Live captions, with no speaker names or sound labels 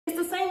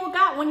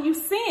God when you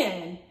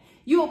sin.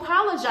 You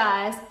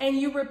apologize and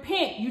you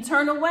repent. You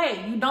turn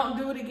away. You don't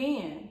do it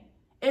again.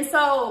 And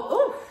so,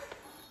 ooh,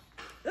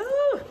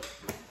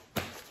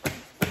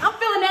 I'm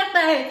feeling that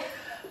thing.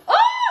 Oh,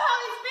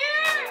 Holy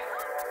Spirit.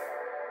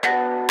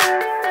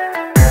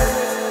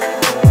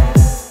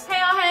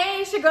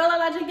 Hey, it's your girl,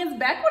 Jenkins,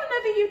 back with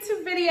another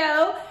YouTube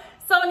video.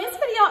 So in this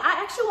video, I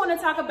actually want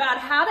to talk about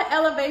how to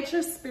elevate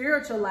your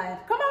spiritual life.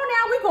 Come on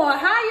now, we're going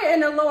higher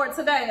in the Lord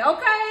today,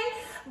 okay?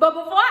 But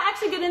before I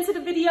actually get into the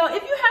video,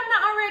 if you have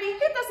not already,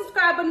 hit that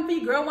subscribe button for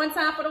your girl one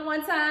time for the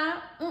one time.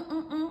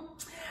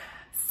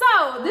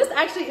 So this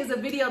actually is a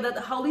video that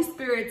the Holy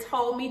Spirit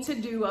told me to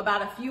do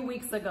about a few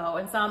weeks ago.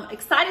 And so I'm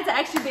excited to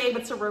actually be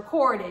able to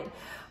record it.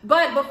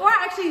 But before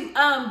I actually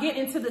get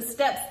into the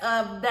steps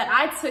that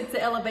I took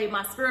to elevate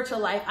my spiritual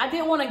life, I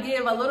did want to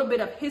give a little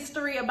bit of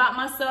history about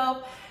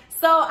myself.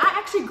 So I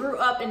actually grew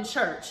up in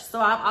church. So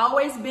I've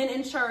always been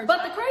in church.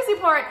 But the crazy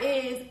part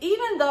is,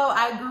 even though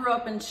I grew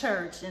up in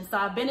church, and so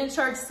I've been in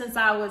church since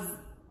I was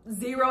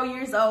 0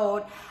 years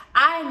old,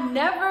 I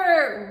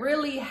never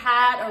really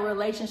had a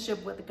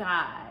relationship with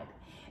God.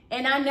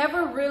 And I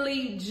never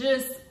really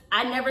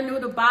I never knew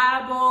the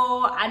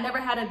Bible. I never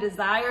had a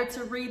desire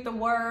to read the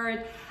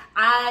word.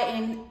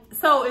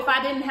 So if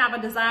I didn't have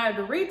a desire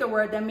to read the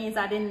word, that means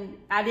I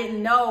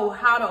didn't know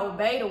how to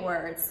obey the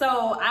word.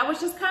 So I was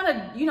just kind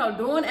of,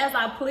 doing as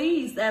I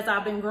pleased as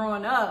I've been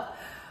growing up.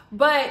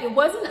 But it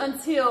wasn't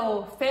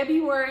until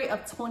February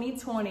of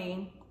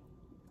 2020,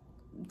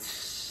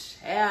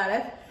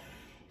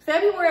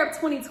 February of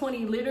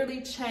 2020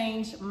 literally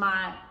changed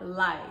my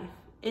life.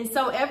 And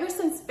so ever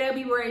since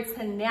February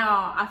to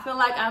now, I feel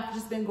like I've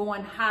just been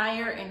going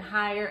higher and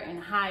higher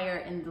and higher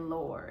in the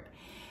Lord.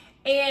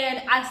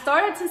 And I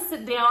started to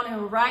sit down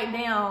and write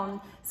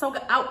down. So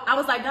I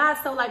was like, God,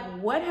 so like,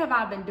 what have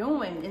I been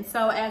doing? And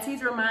so as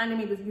he's reminding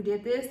me that you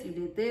did this, you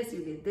did this,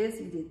 you did this,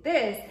 you did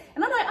this.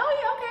 And I'm like, oh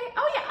yeah, okay.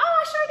 Oh yeah,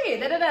 oh, I sure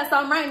did. So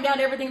I'm writing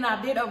down everything that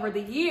I did over the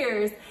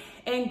years.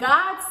 And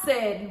God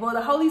said, well,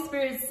 the Holy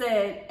Spirit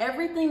said,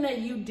 everything that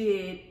you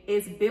did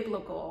is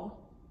biblical.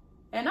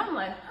 And I'm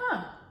like,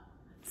 huh.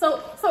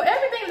 So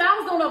everything that I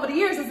was doing over the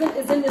years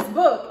is in this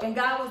book. And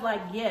God was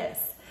like,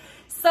 yes.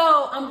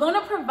 So I'm going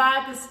to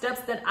provide the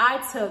steps that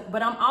I took,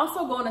 but I'm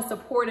also going to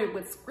support it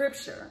with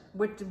scripture,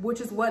 which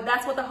is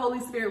that's what the Holy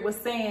Spirit was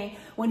saying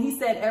when he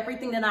said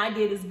everything that I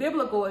did is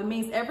biblical. It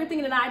means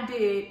everything that I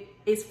did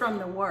is from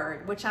the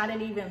word, which I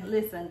didn't even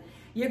listen.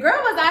 Your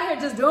girl was out here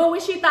just doing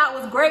what she thought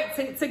was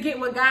great to get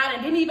with God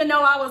and didn't even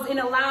know I was in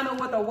alignment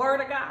with the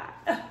word of God.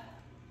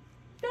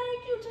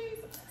 Thank you, Jesus.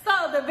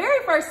 So the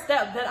very first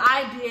step that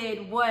I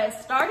did was,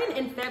 starting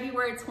in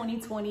February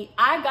 2020,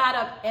 I got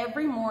up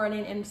every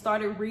morning and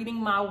started reading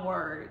my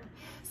word.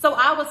 So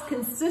I was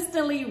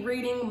consistently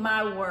reading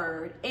my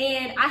word.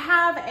 And I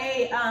have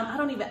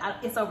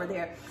it's over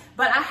there,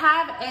 but I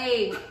have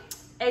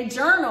a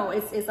journal.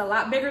 It's a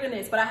lot bigger than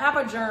this, but I have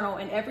a journal,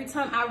 and every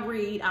time I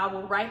read, I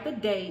will write the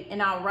date,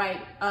 and I'll write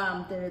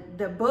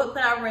the book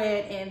that I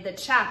read and the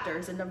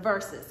chapters and the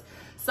verses.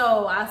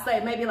 So I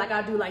say maybe like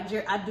I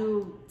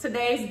do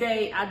today's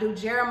date, I do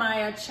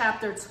Jeremiah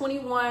chapter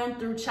 21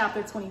 through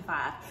chapter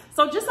 25.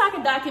 So just so I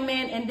can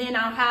document, and then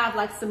I'll have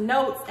like some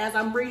notes as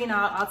I'm reading.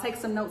 I'll take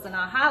some notes and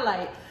I'll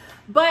highlight.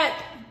 But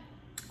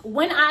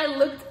when I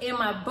looked in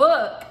my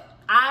book,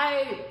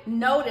 I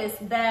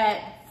noticed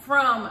that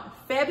from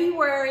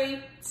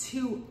February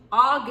to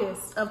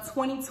August of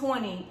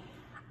 2020,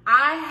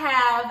 I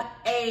have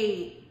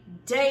a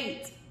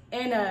date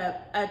in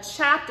a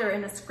chapter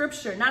in a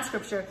scripture, not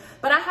scripture,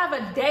 but I have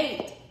a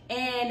date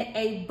and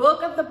a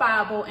book of the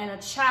Bible and a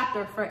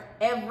chapter for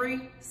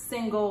every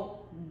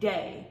single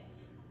day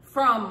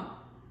from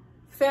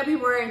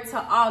February to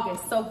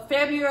August. So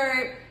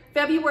February,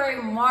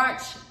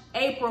 March,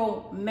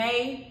 April,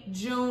 May,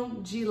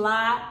 June,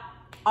 July,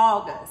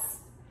 August.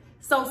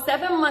 So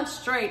 7 months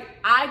straight,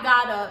 I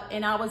got up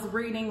and I was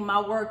reading my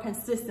word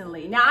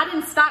consistently. Now, I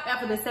didn't stop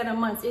after the 7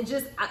 months.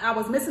 I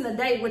was missing a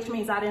day, which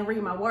means I didn't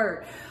read my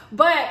word.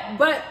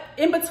 But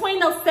in between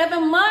those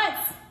 7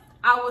 months,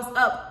 I was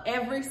up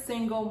every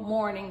single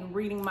morning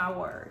reading my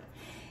word.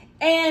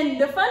 And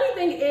the funny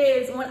thing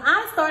is, when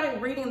I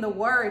started reading the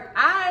word,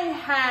 I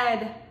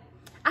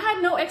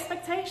had no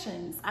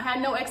expectations.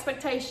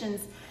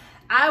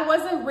 I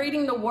wasn't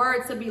reading the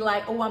word to be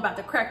like, oh, I'm about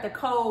to crack the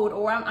code,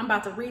 or I'm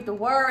about to read the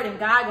word and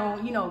God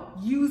gonna,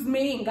 use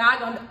me, and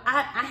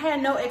I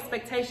had no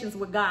expectations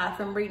with God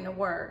from reading the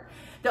word.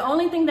 The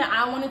only thing that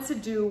I wanted to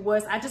do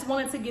was I just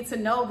wanted to get to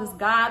know this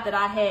God that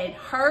I had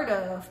heard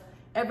of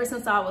ever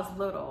since I was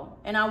little.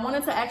 And I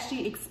wanted to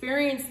actually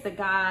experience the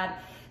God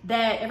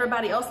that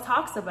everybody else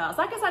talks about.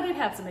 So I guess I did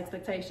have some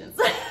expectations.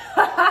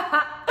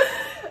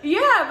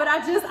 Yeah, but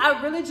I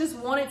really just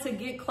wanted to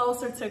get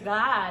closer to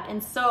God.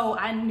 And so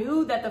I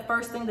knew that the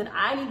first thing that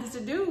I needed to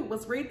do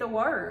was read the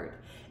word.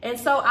 And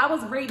so I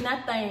was reading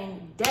that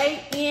thing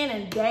day in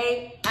and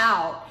day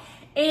out.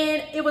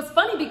 And it was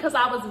funny because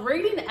I was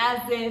reading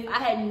as if I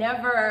had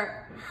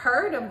never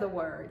heard of the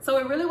word. So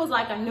it really was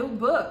like a new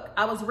book.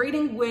 I was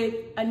reading with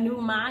a new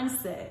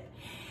mindset.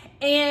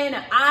 And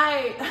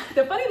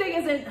the funny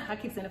thing is, I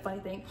keep saying the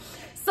funny thing.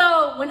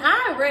 So when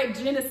I read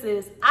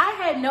Genesis, I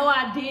had no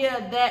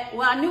idea that,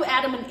 well, I knew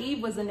Adam and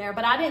Eve was in there,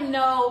 but I didn't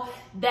know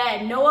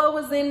that Noah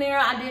was in there.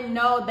 I didn't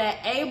know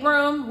that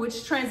Abram, which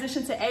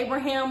transitioned to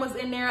Abraham, was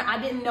in there. I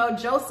didn't know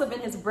Joseph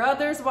and his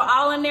brothers were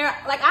all in there.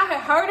 Like, I had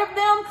heard of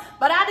them,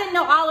 but I didn't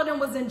know all of them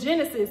was in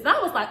Genesis. And I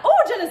was like,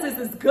 oh, Genesis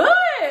is good.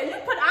 You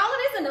put all of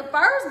this in the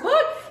first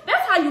book.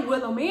 That's how you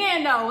will them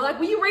in, though. Like,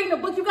 when you read the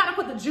book, you got to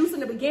put the juice in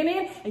the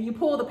beginning and you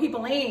pull the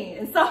people in.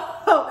 And so,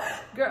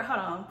 girl, hold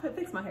on,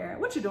 fix my hair.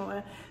 What you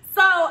doing?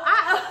 So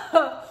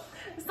I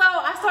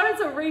started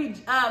to read,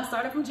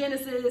 started from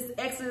Genesis,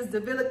 Exodus,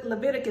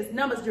 Leviticus,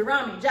 Numbers,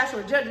 Deuteronomy,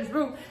 Joshua, Judges,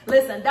 Ruth.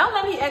 Listen, don't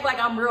let me act like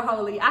I'm real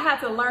holy. I had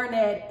to learn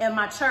that at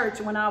my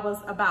church when I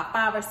was about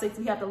 5 or 6.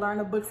 We had to learn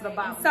the books of the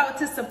Bible. So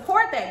to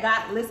support that,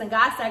 God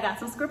said, I got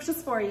some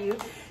scriptures for you.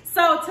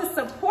 So to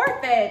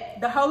support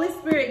that, the Holy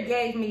Spirit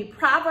gave me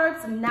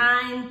Proverbs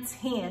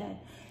 9:10.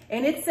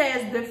 And it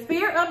says, the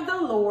fear of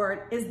the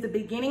Lord is the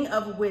beginning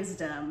of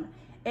wisdom,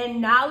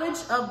 and knowledge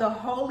of the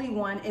Holy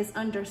One is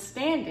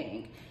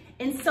understanding.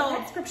 And so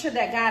the scripture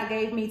that God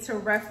gave me to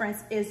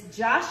reference is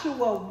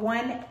Joshua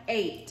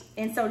 1:8.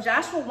 And so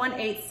Joshua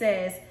 1:8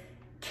 says,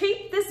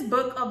 keep this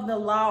book of the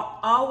law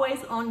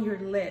always on your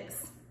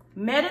lips.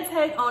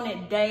 Meditate on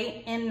it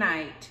day and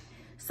night,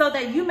 so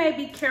that you may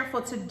be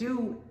careful to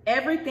do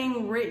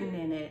everything written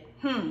in it.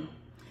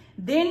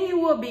 Then you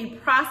will be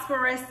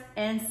prosperous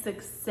and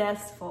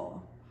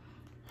successful.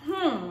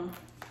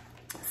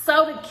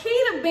 So the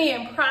key to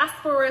being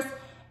prosperous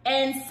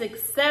and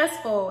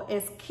successful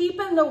is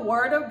keeping the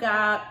word of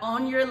God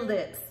on your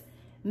lips,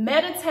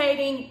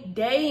 meditating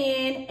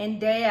day in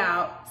and day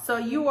out. So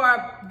you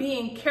are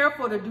being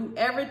careful to do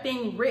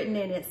everything written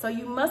in it. So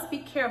you must be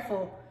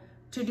careful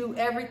to do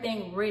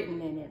everything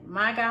written in it.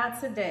 My God,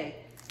 today.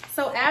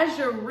 So as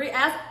you're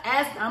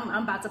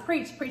I'm about to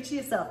preach to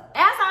yourself.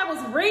 As I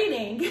was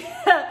reading,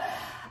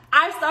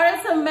 I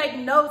started to make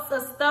notes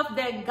of stuff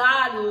that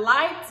God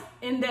liked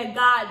and that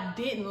God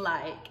didn't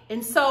like.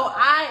 And so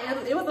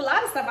it was a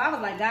lot of stuff. I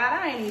was like, God,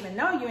 I didn't even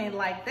know you ain't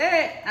like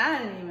that. I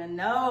didn't even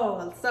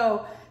know.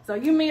 So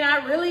you mean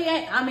I really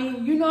ain't, I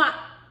mean,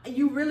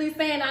 you really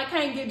saying I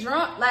can't get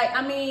drunk? Like,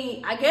 I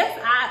mean, I guess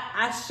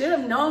I should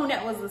have known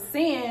that was a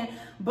sin.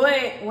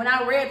 But when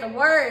I read the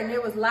word and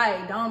it was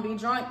like, don't be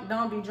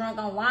drunk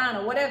on wine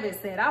or whatever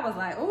it said, I was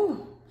like,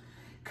 ooh,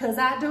 cause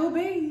I do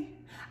be.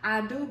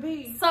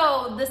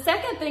 So the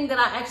second thing that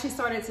I actually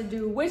started to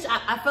do, which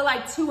I feel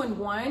like 2 and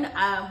 1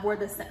 I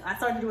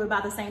started to do it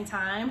about the same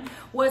time,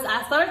 was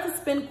I started to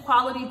spend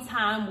quality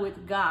time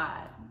with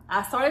God.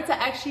 I started to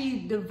actually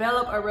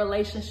develop a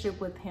relationship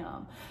with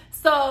him.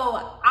 So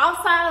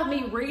outside of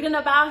me reading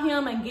about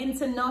him and getting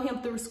to know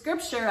him through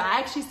scripture, I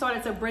actually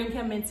started to bring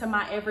him into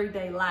my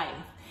everyday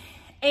life.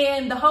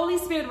 And the Holy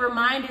Spirit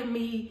reminded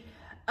me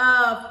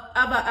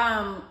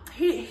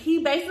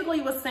he basically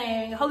was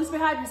saying, Holy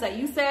Spirit, how did you say?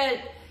 You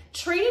said,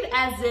 treat it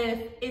as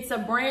if it's a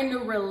brand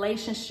new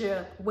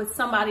relationship with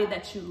somebody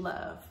that you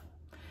love.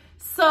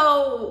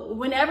 So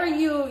whenever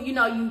you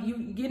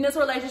get in this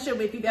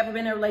relationship, if you've ever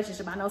been in a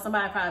relationship, I know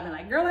somebody probably been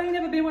like, girl, I ain't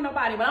never been with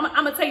nobody, but I'm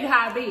gonna tell you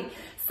how it be.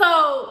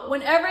 So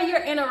whenever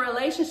you're in a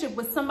relationship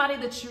with somebody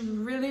that you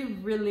really,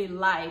 really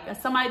like, or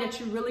somebody that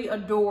you really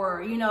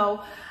adore,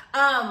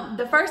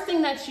 the first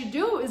thing that you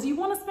do is you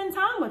want to spend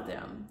time with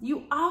them.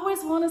 You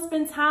always want to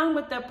spend time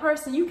with that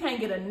person. You can't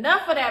get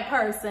enough of that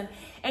person.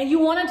 And you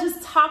want to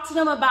just talk to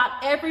them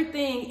about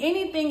everything,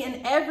 anything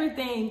and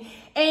everything.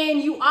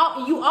 And you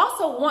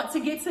also want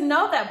to get to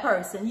know that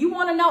person. You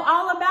want to know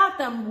all about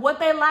them, what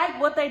they like,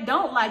 what they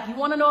don't like. You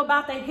want to know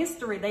about their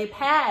history, their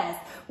past,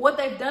 what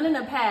they've done in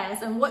the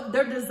past, and what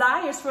their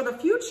desires for the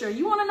future.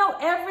 You want to know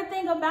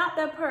everything about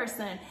that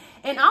person.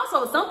 And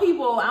also, some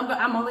people,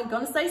 I'm only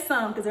going to say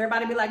some because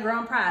everybody be like, girl,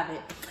 I'm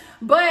private.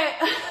 But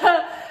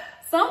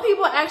some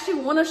people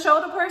actually want to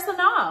show the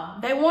person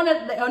off. They want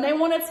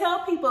to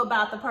tell people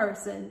about the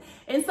person.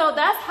 And so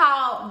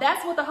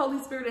that's what the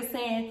Holy Spirit is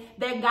saying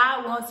that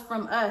God wants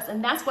from us.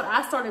 And that's what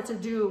I started to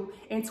do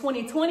in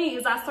 2020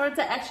 is I started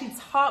to actually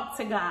talk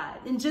to God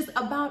and just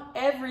about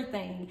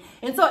everything.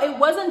 And so it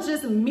wasn't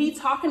just me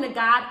talking to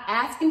God,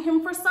 asking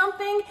him for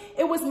something.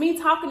 It was me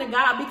talking to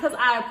God because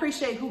I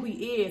appreciate who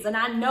he is and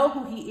I know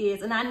who he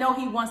is and I know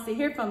he wants to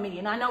hear from me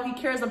and I know he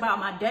cares about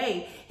my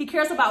day. He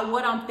cares about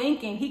what I'm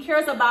thinking. He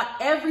cares about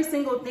every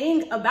single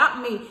thing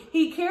about me.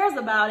 He cares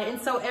about it. And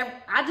so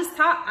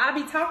I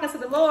be talking to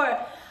the Lord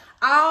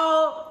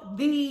all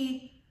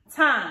the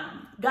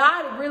time.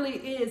 God really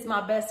is my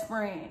best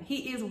friend.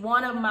 He is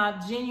one of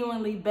my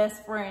genuinely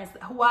best friends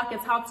who I can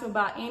talk to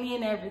about any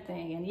and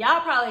everything. And y'all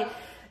probably,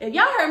 if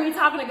y'all heard me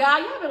talking to God,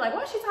 y'all be like,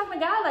 why is she talking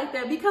to God like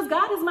that? Because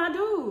God is my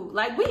dude.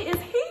 Like, we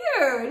is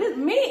here. It is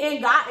me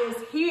and God is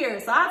here.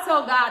 So I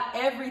tell God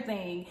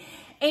everything.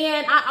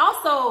 And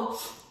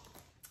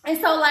and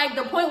so like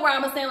the point where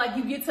I'm saying like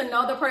you get to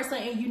know the person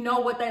and you know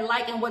what they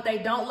like and what they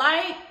don't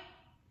like,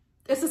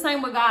 it's the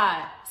same with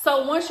God.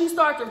 So once you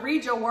start to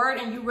read your word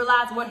and you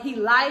realize what he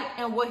liked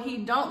and what he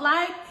don't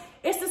like,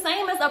 It's the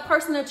same as a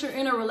person that you're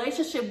in a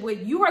relationship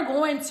with. You are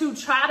going to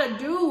try to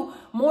do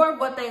more of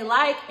what they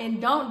like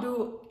and don't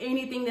do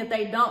anything that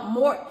they don't.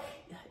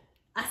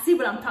 I see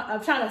what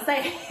I'm trying to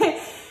say.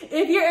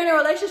 If you're in a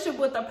relationship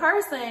with a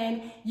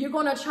person, you're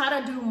going to try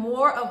to do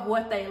more of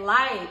what they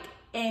like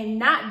and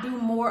not do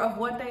more of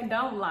what they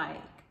don't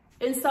like.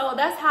 And so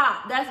that's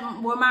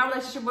with my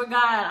relationship with God.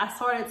 I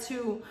started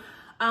to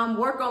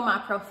work on my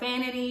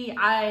profanity.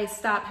 I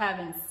stopped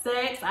having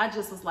sex. I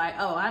just was like,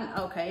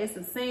 oh, okay, it's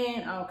a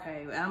sin.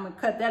 Okay, I'm gonna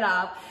cut that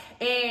off.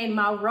 And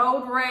my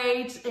road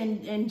rage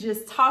and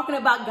just talking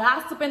about,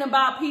 gossiping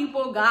about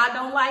people, God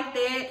don't like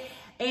that.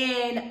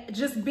 And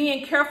just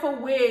being careful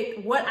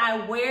with what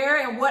I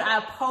wear and what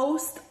I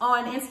post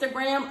on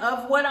Instagram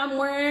of what I'm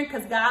wearing,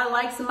 because God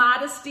likes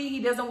modesty.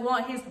 He doesn't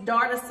want his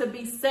daughters to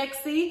be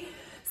sexy.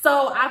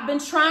 So I've been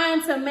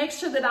trying to make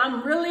sure that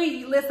I'm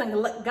really, listen,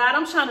 God,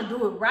 I'm trying to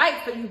do it right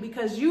for you,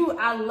 because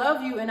I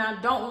love you and I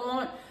don't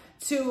want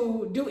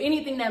to do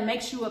anything that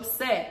makes you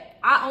upset.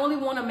 I only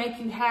want to make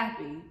you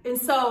happy. And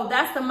so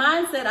that's the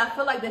mindset I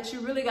feel like that you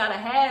really got to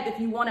have if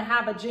you want to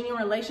have a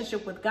genuine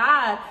relationship with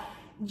God.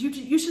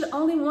 You should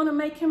only want to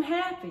make him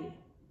happy.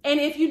 And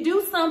if you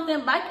do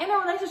something, like in a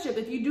relationship,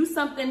 if you do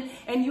something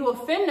and you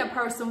offend a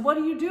person, what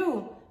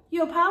do?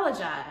 You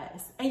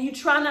apologize and you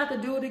try not to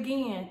do it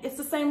again. It's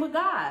the same with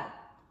God.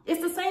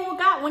 It's the same with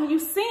God. When you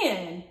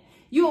sin,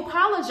 you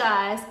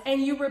apologize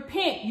and you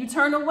repent. You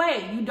turn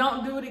away. You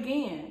don't do it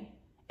again.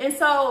 And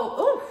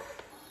so,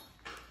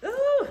 I'm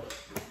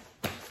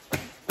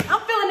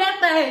feeling that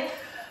thing.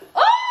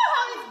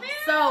 Holy Spirit.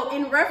 So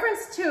in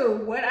reference to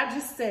what I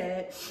just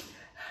said,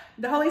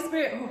 the Holy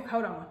Spirit,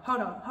 hold on,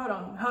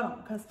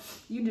 because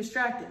you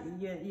distracted.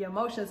 Your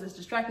emotions is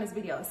distracting this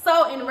video.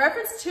 So in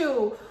reference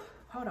to,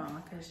 hold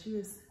on, because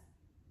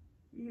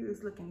you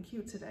was looking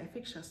cute today.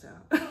 Fix yourself.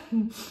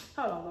 Hold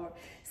on, Lord.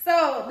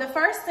 So the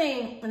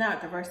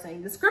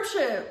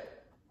scripture,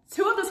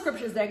 two of the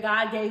scriptures that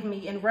God gave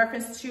me in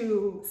reference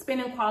to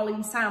spending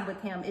quality time with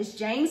him is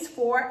James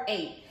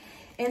 4:8.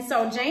 And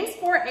so James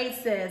 4:8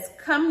 says,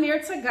 come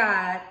near to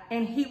God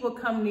and he will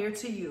come near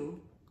to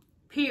you.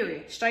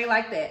 Period. Straight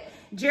like that.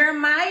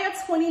 Jeremiah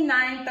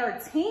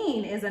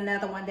 29:13 is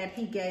another one that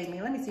he gave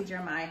me. Let me see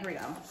Jeremiah. Here we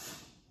go.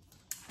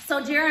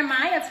 So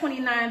Jeremiah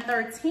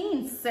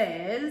 29:13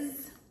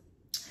 says,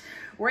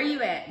 where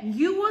you at?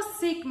 You will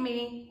seek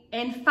me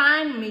and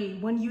find me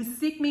when you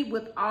seek me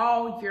with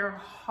all your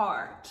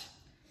heart.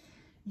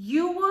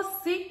 You will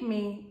seek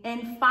me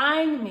and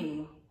find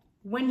me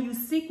when you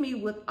seek me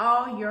with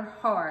all your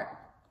heart.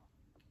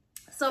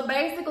 So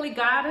basically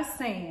God is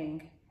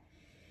saying,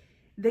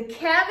 the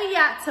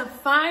caveat to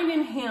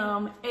finding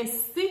him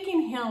is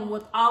seeking him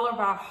with all of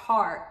our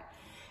heart.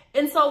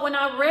 And so when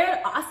I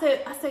read, I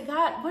said,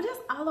 God, what does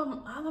all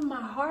of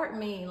my heart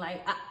mean?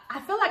 Like,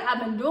 I feel like I've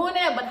been doing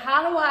that, but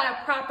how do I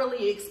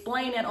properly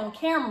explain it on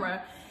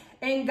camera?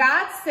 And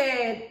God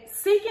said,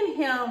 seeking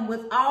him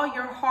with all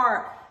your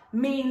heart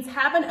means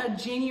having a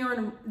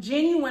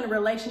genuine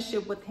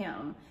relationship with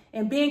him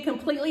and being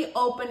completely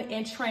open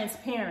and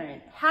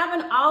transparent,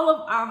 having all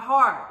of our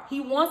heart. He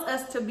wants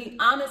us to be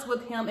honest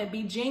with him and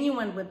be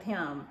genuine with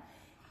him.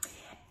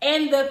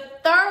 And the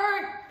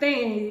third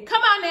thing,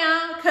 come on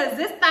now, because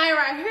this thing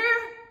right here,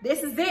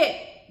 this is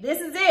it. This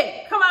is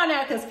it. Come on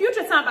now, because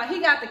Future talking about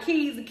he got the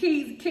keys, the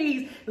keys, the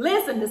keys.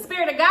 Listen, the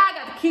Spirit of God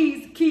got the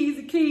keys, the keys,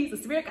 the keys. The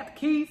Spirit got the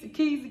keys, the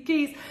keys, the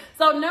keys.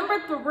 So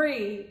number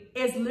 3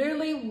 is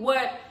literally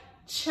what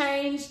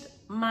changed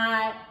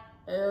my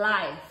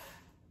life.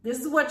 This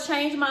is what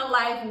changed my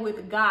life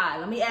with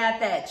God. Let me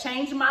add that.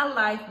 Changed my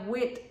life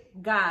with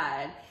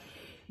God.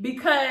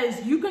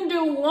 Because you can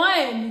do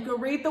one, you can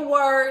read the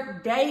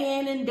word day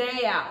in and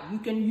day out. You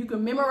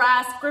can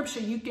memorize scripture.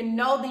 You can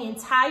know the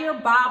entire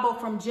Bible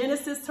from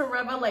Genesis to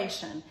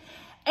Revelation.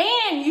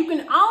 And you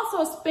can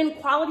also spend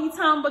quality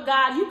time with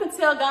God. You can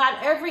tell God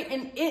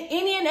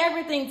any and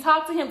everything.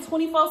 Talk to him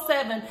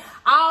 24/7,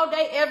 all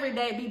day, every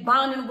day. Be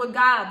bonding with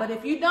God. But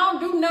if you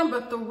don't do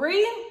number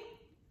 3,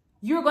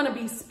 you're going to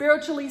be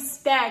spiritually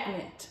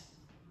stagnant.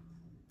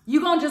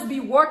 You're going to just be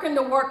working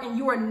to work and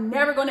you are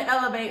never going to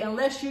elevate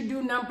unless you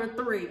do number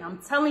 3. I'm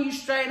telling you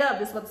straight up.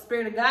 This is what the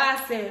Spirit of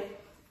God said.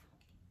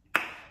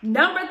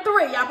 Number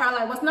 3. Y'all probably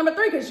like, what's number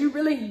 3? Because you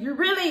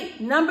really,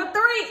 number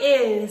 3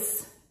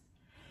 is,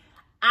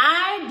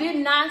 I did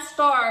not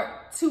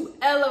start to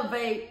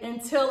elevate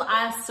until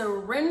I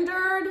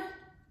surrendered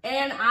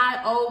and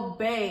I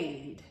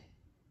obeyed.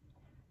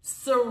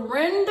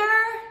 Surrender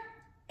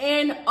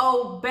and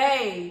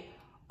obey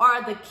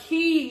are the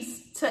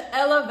keys to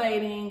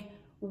elevating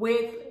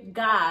with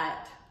God.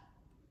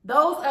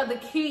 Those are the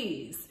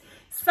keys.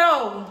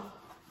 So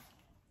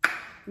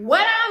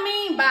what I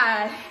mean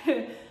by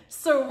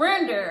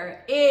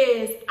surrender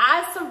is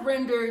I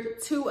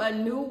surrendered to a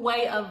new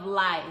way of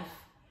life.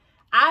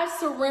 I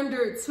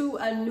surrendered to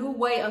a new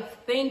way of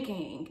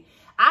thinking.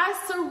 I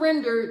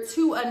surrendered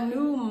to a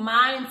new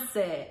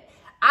mindset.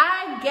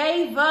 I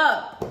gave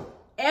up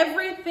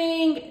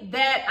everything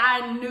that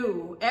I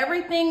knew,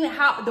 everything,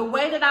 the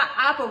way that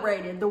I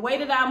operated, the way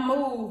that I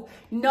moved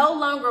no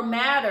longer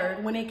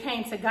mattered when it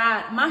came to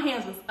God. My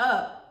hands was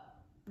up.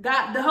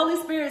 God, the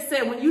Holy Spirit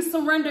said, when you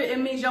surrender, it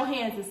means your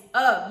hands is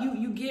up.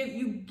 You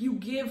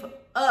give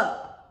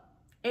up,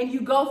 and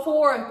you go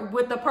forward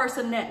with the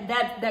person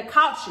that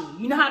caught you.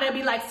 You know how they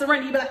be like,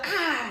 surrender. You be like,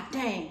 ah,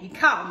 dang, you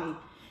caught me.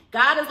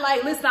 God is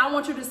like, listen, I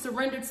want you to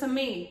surrender to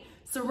me.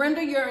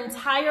 Surrender your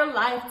entire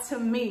life to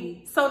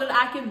me so that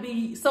I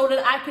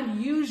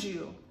can use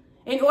you.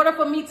 In order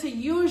for me to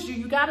use you,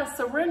 you got to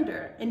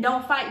surrender and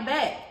don't fight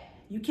back.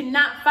 You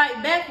cannot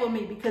fight back with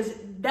me, because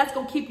that's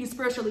going to keep you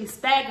spiritually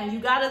stagnant. You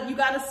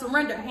gotta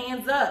surrender,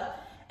 hands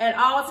up at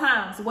all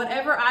times.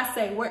 Whatever I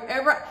say,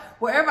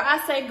 wherever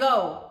I say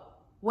go,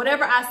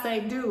 whatever I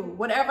say do,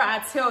 whatever I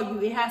tell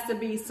you, it has to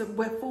be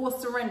with full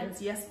surrender.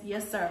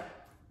 Yes, sir.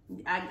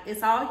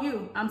 It's all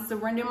you. I'm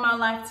surrendering my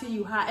life to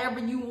you. However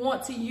you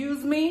want to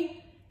use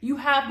me, you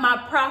have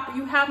my proper,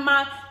 you got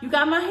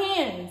my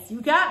hands,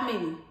 you got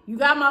me, you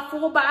got my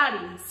full body.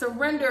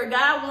 Surrender.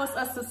 God wants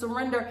us to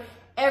surrender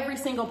every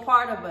single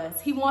part of us.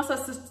 He wants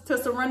us to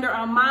surrender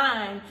our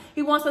mind.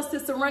 He wants us to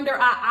surrender our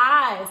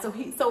eyes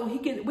so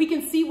we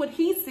can see what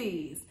he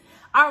sees.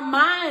 Our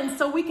minds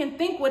so we can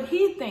think what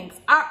he thinks.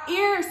 Our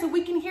ears so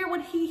we can hear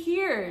what he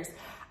hears.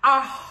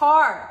 Our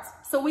hearts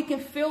so we can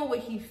feel what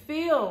he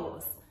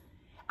feels.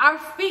 Our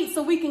feet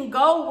so we can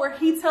go where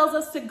he tells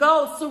us to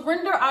go.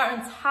 Surrender our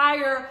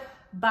entire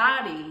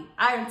body.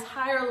 Our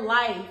entire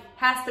life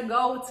has to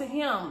go to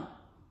him.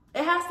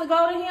 It has to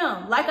go to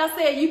him. Like I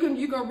said, you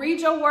can read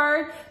your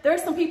word.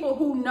 There's some people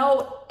who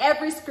know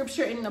every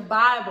scripture in the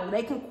Bible.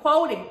 They can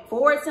quote it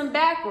forwards and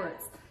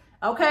backwards.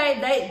 Okay,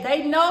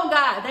 they know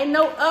God. They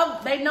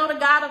know the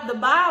God of the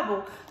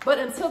Bible. But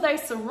until they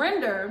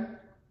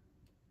surrender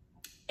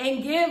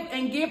and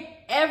give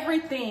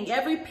everything,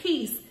 every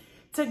piece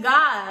to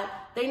God,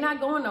 they're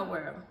not going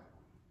nowhere.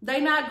 They're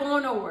not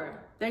going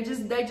nowhere. They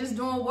just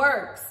doing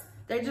works.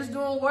 They're just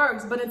doing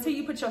works. But until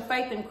you put your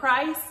faith in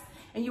Christ,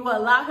 and you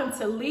allow him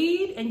to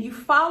lead, and you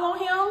follow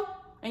him,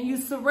 and you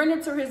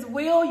surrender to his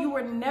will, you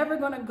are never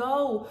going to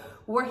go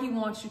where he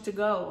wants you to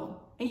go.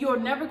 And you're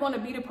never going to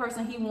be the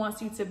person he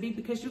wants you to be,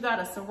 because you got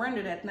to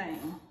surrender that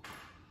thing.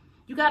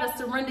 You got to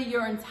surrender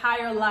your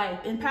entire life.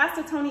 And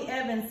Pastor Tony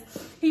Evans,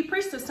 he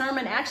preached a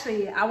sermon.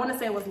 Actually, I want to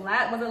say was it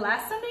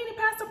last Sunday the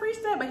pastor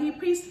preached that? But he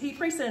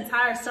preached an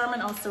entire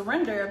sermon on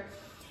surrender.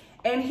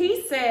 And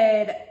he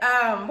said,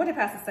 what did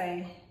Pastor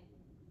say?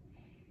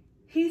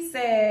 He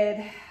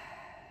said,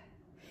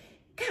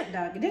 God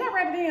dog, did I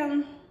write it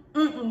down?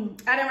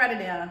 I didn't write it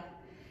down.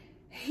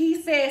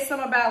 He said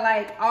something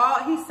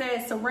about he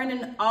said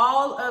surrendering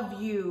all of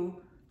you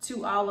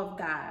to all of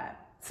God.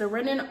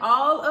 Surrendering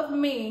all of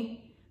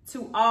me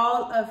to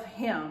all of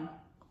him.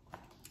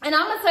 And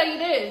I'm going to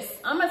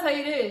tell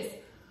you this.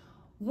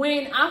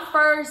 When I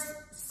first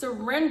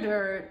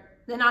surrendered,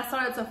 then I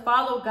started to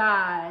follow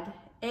God,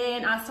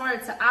 and I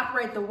started to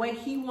operate the way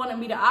he wanted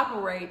me to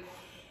operate.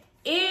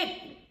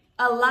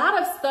 A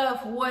lot of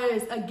stuff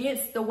was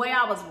against the way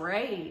I was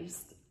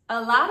raised.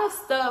 A lot of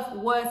stuff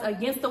was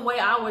against the way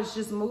I was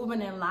just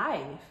moving in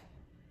life.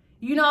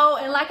 You know,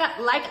 and like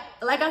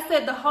I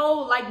said, the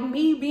whole,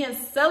 me being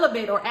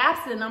celibate or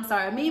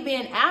abstinent, me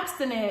being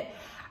abstinent,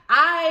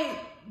 I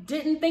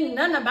didn't think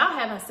nothing about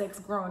having sex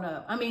growing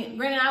up. I mean,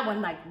 granted, I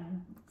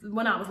wasn't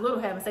when I was little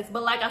having sex,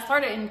 but I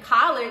started in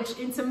college,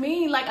 and to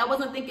me, I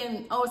wasn't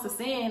thinking, oh, it's a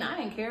sin. I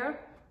didn't care.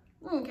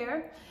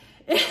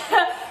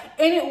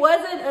 And it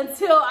wasn't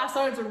until I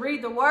started to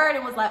read the word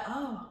and was like,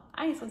 oh,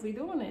 I ain't supposed to be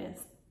doing this.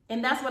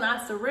 And that's when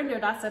I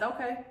surrendered. I said,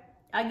 okay,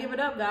 I give it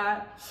up,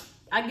 God.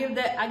 I give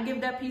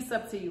that piece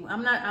up to you.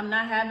 I'm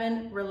not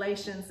having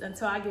relations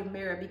until I get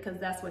married, because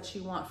that's what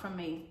you want from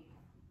me.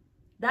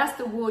 That's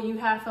the will you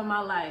have for my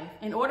life.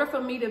 In order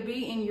for me to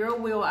be in your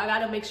will, I got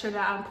to make sure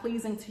that I'm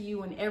pleasing to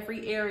you in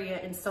every area.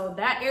 And so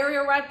that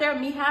area right there,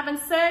 me having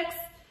sex,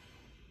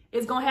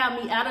 is going to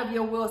have me out of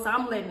your will. So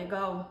I'm letting it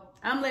go.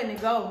 I'm letting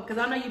it go, because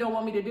I know you don't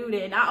want me to do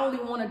that. And I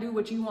only want to do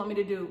what you want me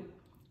to do,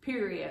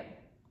 period.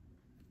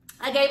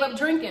 I gave up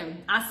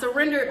drinking. I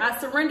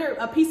surrendered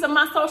a piece of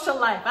my social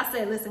life. I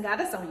said, listen, God,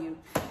 that's on you.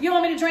 You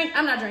want me to drink?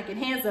 I'm not drinking.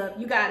 Hands up.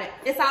 You got it.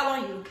 It's all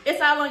on you.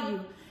 It's all on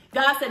you.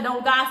 God said,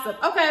 don't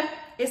gossip. Okay.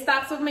 It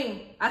stops with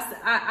me.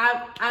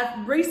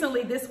 I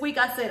recently, this week,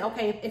 I said,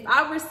 okay, if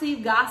I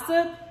receive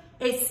gossip,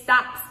 it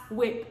stops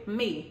with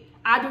me.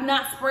 I do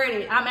not spread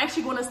it. I'm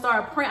actually going to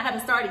start praying. I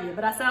haven't started yet,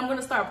 but I said I'm going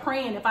to start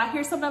praying. If I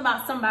hear something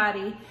about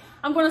somebody,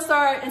 I'm going to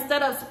start,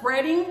 instead of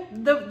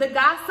spreading the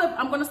gossip,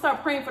 I'm going to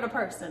start praying for the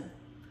person.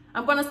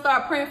 I'm going to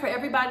start praying for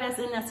everybody that's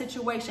in that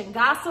situation.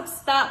 Gossip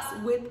stops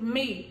with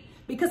me,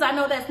 because I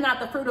know that's not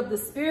the fruit of the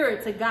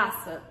spirit to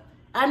gossip.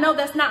 I know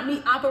that's not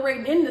me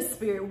operating in the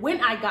spirit when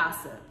I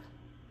gossip.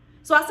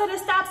 So I said it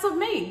stops with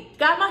me.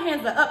 God, my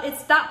hands are up. It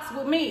stops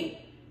with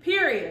me,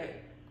 period.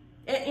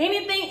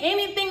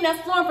 Anything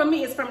that's flowing from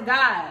me is from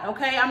God.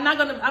 Okay, I'm not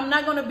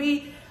gonna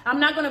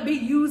be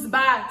used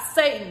by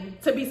Satan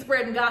to be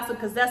spreading gossip,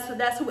 because that's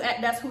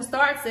who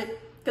starts it.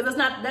 Because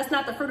that's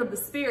not the fruit of the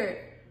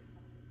spirit.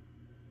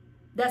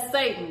 That's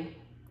Satan.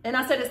 And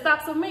I said, it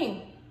stops with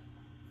me.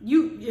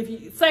 If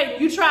you say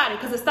you tried it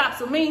because it stops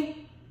with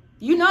me,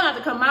 you know not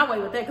to come my way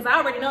with that because I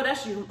already know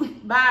that's you.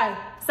 Bye.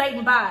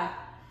 Satan, bye.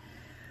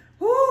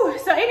 Woo.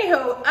 So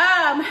anywho,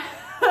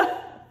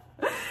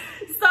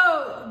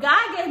 so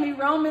God gave me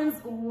Romans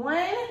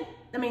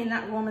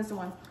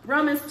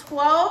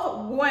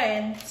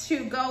 12:1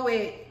 to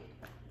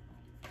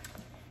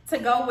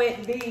go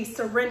with the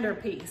surrender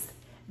piece.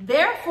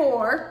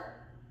 Therefore,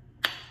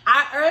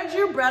 I urge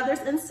you, brothers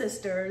and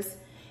sisters,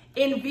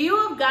 in view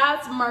of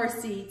God's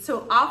mercy,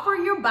 to offer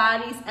your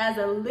bodies as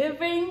a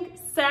living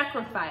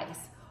sacrifice,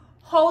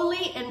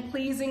 holy and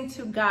pleasing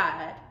to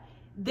God.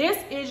 This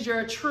is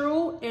your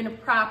true and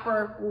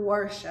proper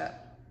worship.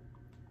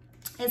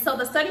 And so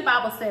the study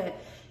Bible said,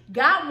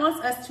 God wants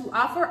us to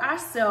offer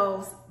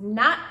ourselves,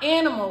 not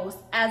animals,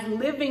 as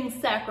living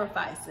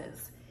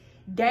sacrifices,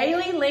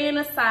 daily laying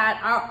aside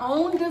our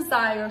own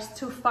desires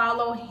to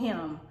follow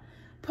him,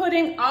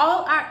 putting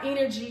all our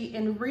energy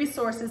and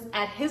resources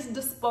at his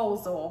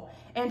disposal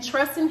and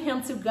trusting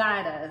him to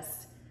guide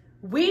us.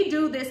 We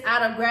do this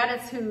out of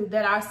gratitude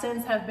that our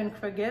sins have been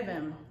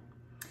forgiven.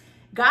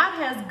 God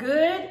has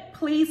good,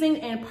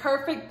 pleasing, and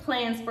perfect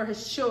plans for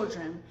his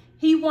children.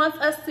 He wants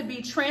us to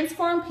be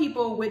transformed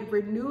people with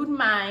renewed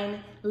mind,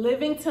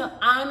 living to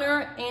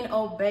honor and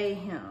obey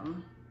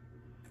him.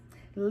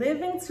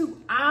 Living to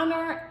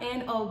honor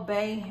and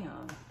obey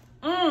him.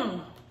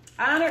 Honor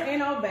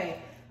and obey.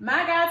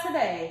 My God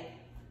today.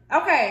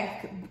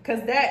 Okay,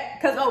 because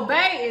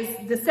obey is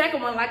the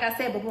second one, like I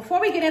said. But before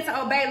we get into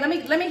obey, let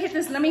me hit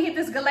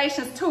this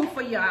Galatians 2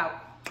 for y'all.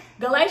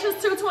 Galatians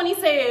 2:20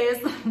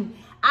 says,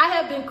 I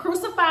have been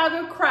crucified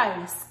with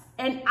Christ,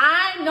 and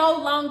I no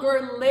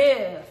longer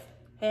live.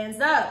 Hands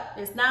up.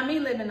 It's not me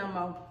living no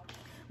more.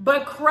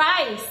 But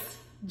Christ,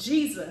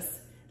 Jesus,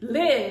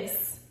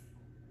 lives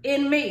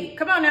in me.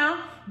 Come on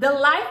now. The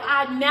life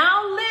I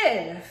now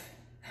live,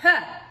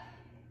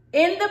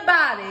 in the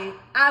body,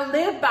 I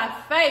live by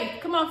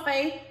faith. Come on,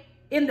 faith.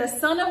 In the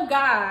Son of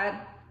God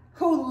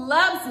who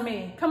loves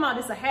me. Come on,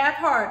 it's a half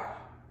heart.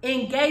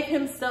 And gave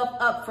himself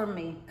up for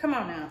me. Come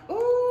on now.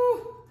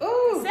 Ooh.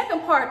 The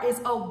second part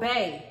is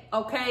obey.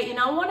 Okay. And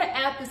I want to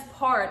add this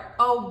part.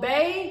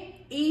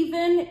 Obey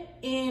even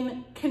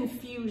in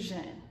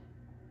confusion.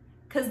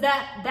 Because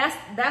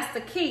that's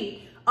the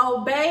key.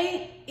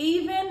 Obey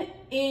even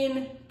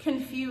in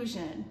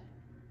confusion.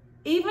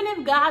 Even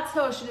if God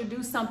tells you to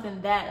do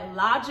something that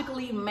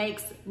logically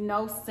makes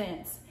no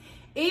sense,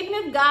 even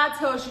if God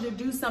tells you to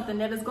do something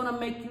that is going to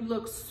make you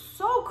look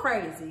so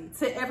crazy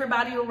to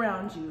everybody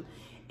around you,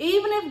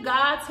 even if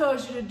God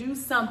tells you to do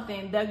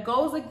something that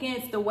goes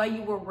against the way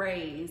you were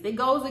raised, it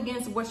goes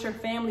against what your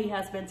family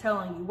has been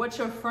telling you, what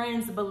your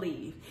friends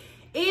believe,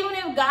 even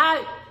if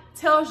God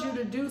tells you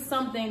to do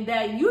something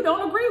that you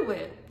don't agree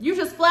with, you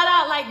just flat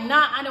out like,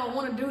 nah, I don't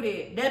want to do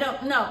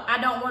that. No, I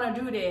don't want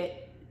to do that.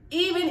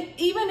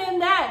 Even in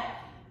that,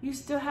 you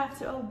still have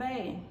to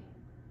obey.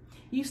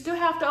 You still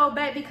have to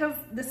obey because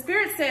the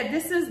Spirit said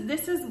this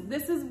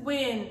is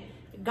when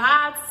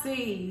God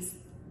sees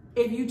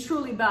if you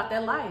truly about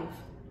that life.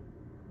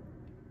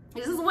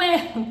 This is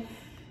when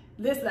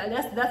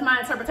that's my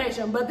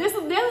interpretation. But this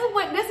is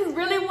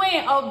really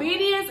when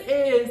obedience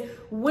is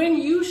when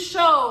you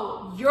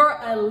show your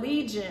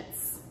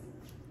allegiance.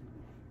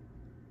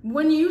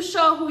 When you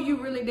show who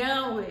you really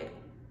down with.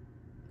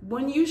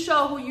 When you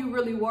show who you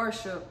really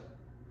worship.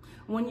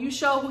 When you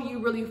show who you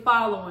really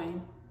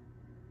following,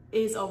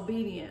 is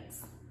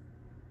obedience.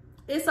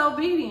 It's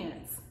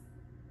obedience.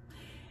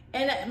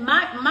 And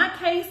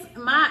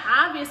my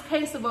obvious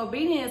case of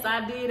obedience,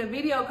 I did a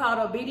video called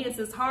Obedience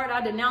is Hard. I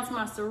denounced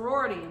my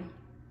sorority.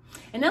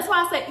 And that's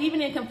why I say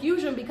even in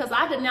confusion, because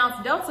I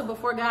denounced Delta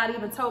before God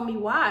even told me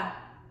why.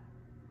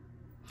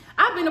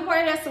 I've been a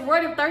part of that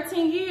sorority for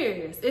 13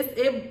 years.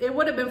 It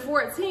would have been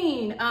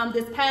 14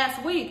 this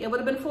past week. It would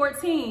have been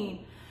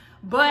 14.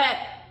 But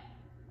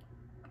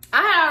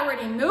I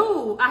already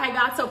knew I had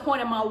got to a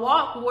point in my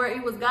walk where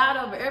it was God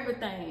over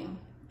everything.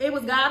 It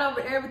was God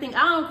over everything.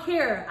 I don't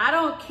care. I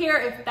don't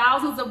care if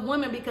thousands of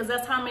women, because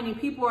that's how many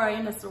people are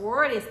in the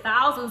sorority. It's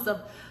thousands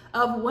of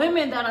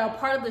women that are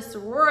part of the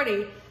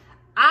sorority.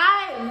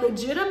 I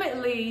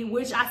legitimately,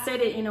 which I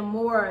said it in a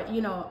more,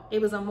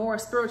 it was a more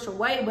spiritual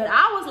way, but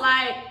I was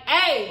like,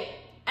 hey,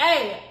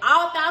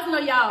 all 1,000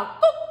 of y'all,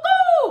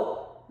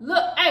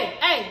 look,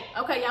 hey,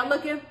 okay, y'all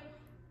looking?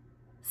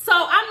 So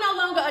I'm no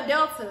longer a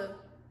Delta.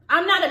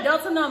 I'm not a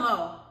Delta no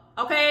more,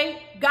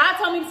 okay? God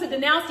told me to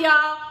denounce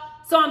y'all,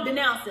 so I'm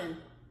denouncing.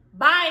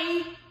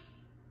 Bye.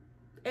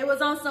 It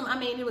was on some,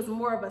 it was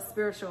more of a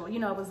spiritual, it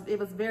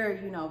was very,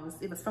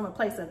 it was from a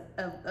place of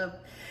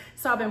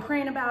so I've been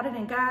praying about it,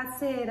 and God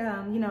said,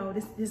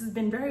 this has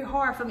been very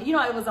hard for me.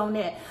 It was on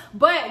that.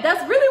 But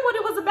that's really what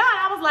it was about.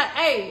 I was like,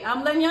 hey,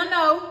 I'm letting y'all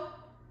know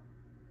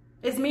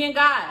it's me and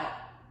God.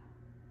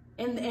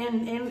 And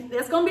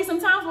there's going to be some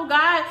times where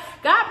God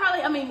probably,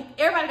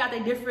 everybody got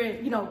their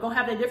different, going to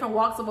have their different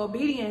walks of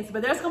obedience.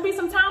 But there's going to be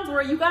some times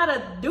where you got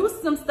to do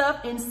some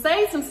stuff and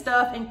say some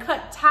stuff and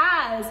cut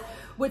ties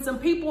with some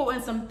people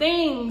and some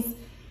things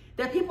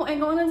that people ain't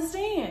gonna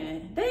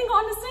understand. They ain't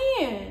gonna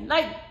understand.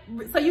 Like,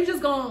 so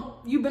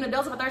you've been a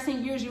Delta for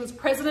 13 years. You was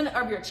president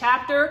of your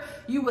chapter.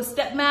 You was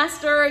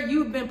stepmaster.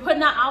 You've been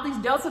putting out all these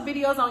Delta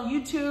videos on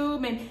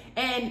YouTube,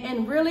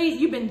 and really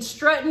you've been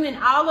strutting and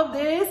all of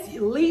this,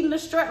 leading the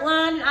strut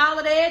line and all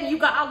of that. And you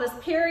got all this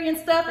period and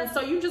stuff. And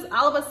so you just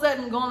all of a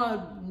sudden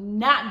gonna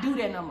not do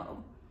that no more.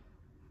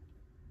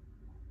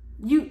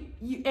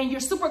 And you're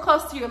super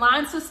close to your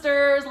line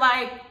sisters.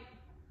 Like,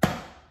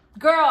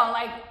 girl,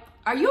 like,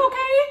 are you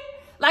okay?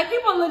 Like,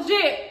 people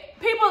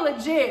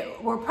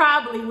legit were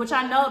probably, which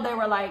I know they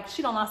were like,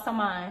 she done lost her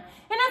mind.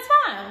 And that's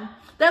fine.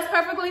 That's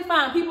perfectly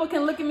fine. People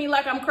can look at me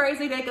like I'm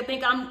crazy. They could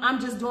think I'm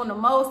just doing the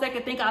most. They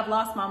could think I've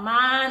lost my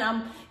mind.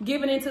 I'm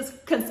giving into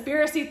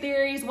conspiracy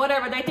theories,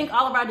 whatever. They think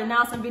all of our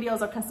denouncing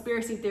videos are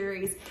conspiracy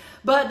theories.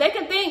 But they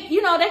can think,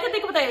 you know, they can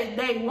think what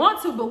they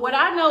want to. But what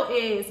I know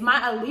is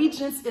my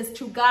allegiance is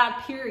to God,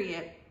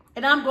 period.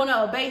 And I'm going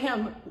to obey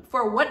him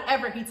for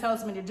whatever he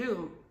tells me to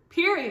do,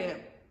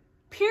 period.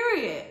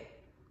 Period.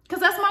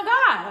 Because that's my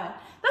God.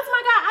 That's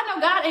my God. I know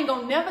God ain't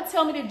going to never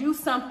tell me to do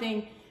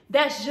something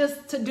that's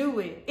just to do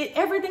it.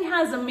 Everything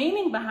has a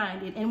meaning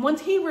behind it. And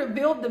once he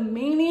revealed the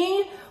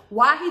meaning,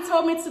 why he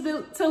told me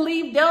to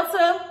leave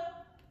Delta,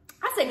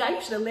 I said, God,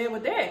 you should have led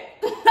with that.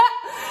 I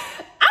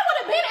would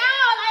have been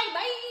out like,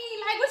 bye.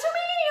 Like, what you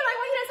mean? Like,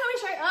 why you didn't tell me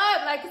straight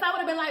up? Like, because I would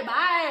have been like,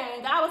 bye.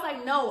 And God was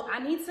like, no, I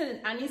need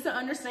to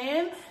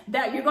understand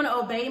that you're going to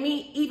obey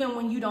me even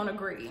when you don't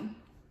agree.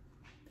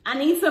 I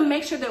need to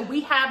make sure that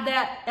we have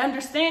that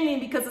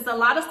understanding, because it's a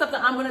lot of stuff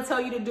that I'm going to tell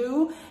you to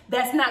do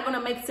that's not going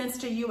to make sense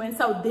to you. And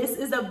so this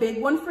is a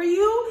big one for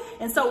you.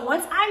 And so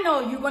once I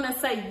know you're going to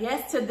say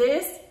yes to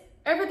this,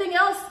 everything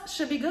else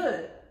should be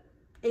good.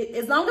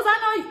 As long as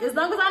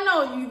I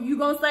know you're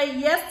going to say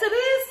yes to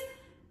this,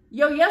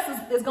 your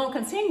yes is going to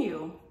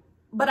continue.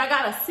 But I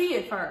got to see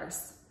it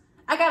first.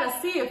 I got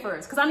to see it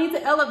first, because I need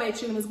to elevate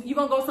you. And you're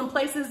going to go some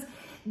places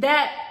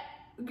that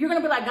you're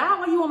going to be like, God,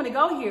 why do you want me to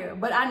go here?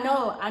 But I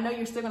know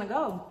you're still going to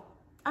go.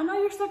 I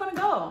know you're still going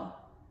to go.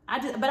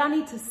 But I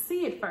need to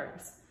see it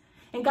first.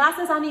 And God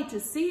says I need to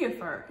see it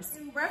first.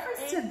 In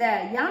reference to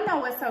that, y'all know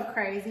what's so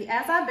crazy?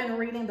 As I've been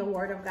reading the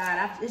word of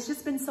God, it's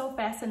just been so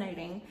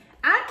fascinating.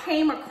 I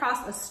came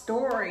across a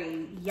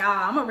story,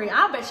 y'all. I'm going to read.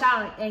 I bet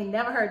y'all ain't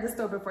never heard this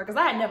story before, because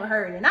I had never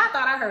heard it. And I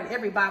thought I heard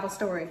every Bible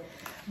story.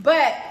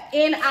 But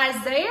in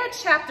Isaiah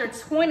chapter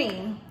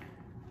 20,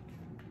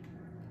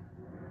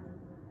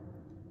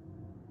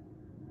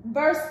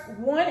 verse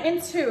 1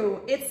 and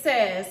 2, it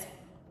says,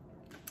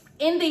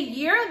 in the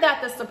year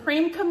that the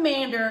supreme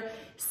commander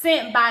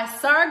sent by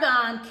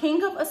Sargon,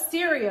 king of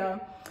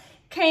Assyria,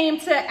 came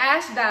to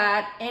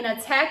Ashdod and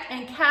attacked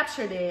and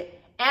captured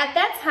it, at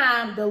that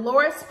time the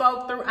Lord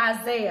spoke through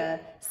Isaiah,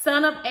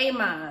 son of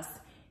Amos.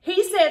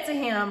 He said to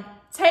him,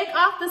 take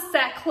off the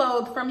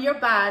sackcloth from your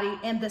body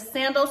and the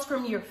sandals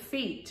from your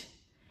feet.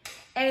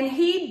 And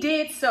he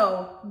did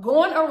so,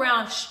 going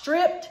around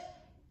stripped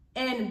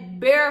and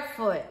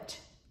barefoot.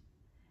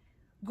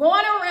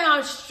 Going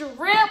around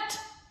stripped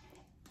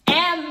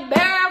and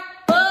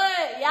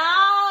barefoot,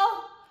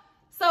 y'all.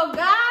 So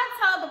God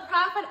told the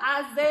prophet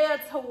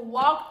Isaiah to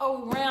walk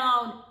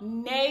around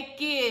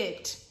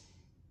naked.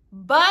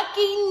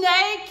 Bucky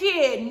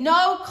naked,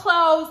 no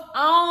clothes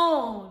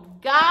on.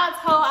 God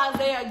told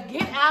Isaiah,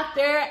 get out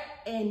there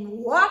and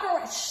walk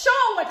around. Show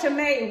him what you're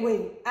made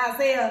with.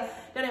 Isaiah,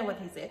 that ain't what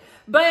he said.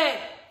 But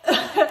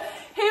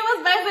he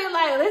was basically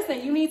like,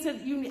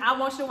 listen, I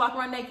want you to walk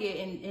around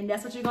naked, and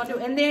that's what you're gonna do.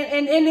 And then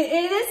and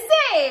it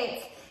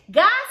said,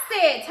 God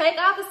said, take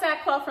off the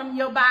sackcloth from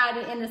your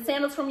body and the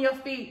sandals from your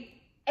feet.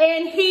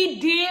 And he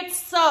did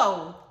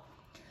so,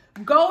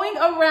 going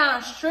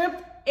around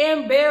stripped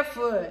and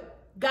barefoot.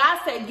 God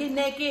said, get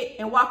naked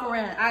and walk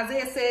around.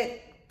 Isaiah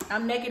said,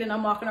 I'm naked and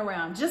I'm walking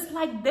around. Just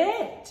like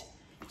that.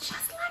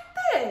 Just like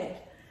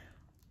that.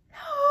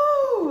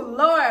 Oh,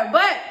 Lord.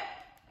 But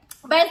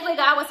basically,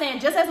 God was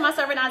saying, just as my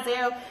servant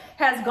Isaiah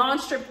has gone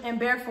stripped and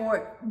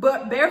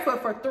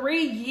barefoot for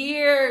 3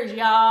 years,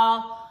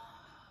 y'all.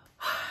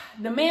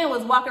 The man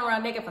was walking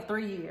around naked for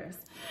 3 years.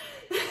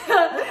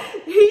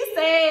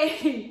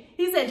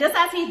 he said, just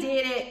as he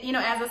did it, you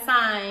know, as a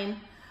sign,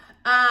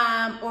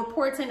 or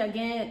portent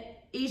against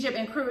Egypt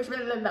and Cush, blah,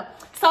 blah, blah.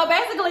 So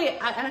basically,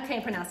 I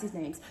can't pronounce these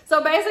names.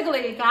 So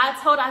basically, God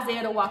told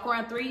Isaiah to walk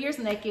around 3 years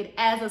naked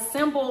as a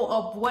symbol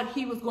of what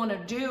he was going to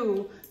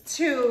do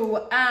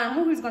to,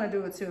 who he's going to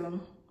do it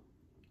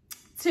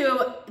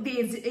to the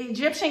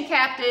Egyptian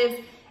captives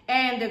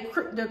and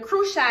the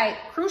Cushite,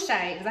 is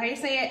that how you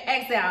say it?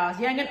 Exiles,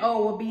 young and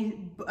old, will be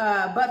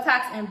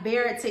buttocks and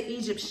buried to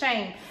Egypt's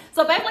shame.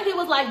 So basically he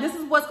was like, this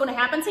is what's going to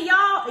happen to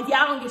y'all if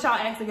y'all don't get y'all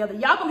acts together.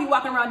 Y'all going to be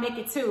walking around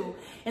naked too.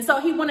 And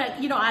so he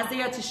wanted, you know,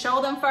 Isaiah to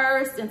show them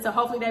first. And so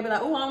hopefully they'd be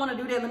like, oh, I want to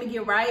do that. Let me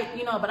get right.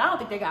 You know, but I don't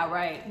think they got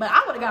right. But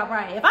I would have got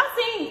right. If I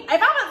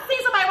would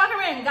seen somebody walking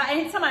around and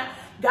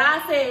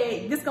God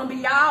said, this going to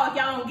be y'all if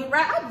y'all don't get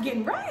right, I'm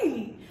getting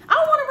right. I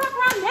don't want to walk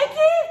around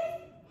naked.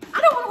 I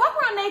don't want to walk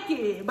around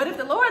naked. But if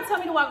the Lord tell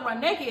me to walk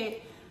around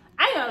naked,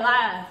 I ain't gonna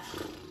lie.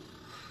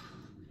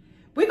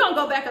 We're going to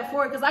go back and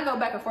forth, because I go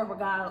back and forth with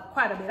God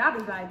quite a bit. I'll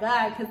be like,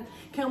 God,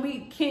 can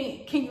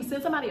you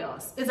send somebody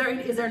else? Is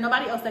there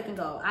nobody else that can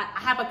go? I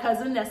have a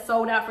cousin that's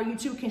sold out for you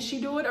too. Can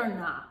she do it or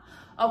not?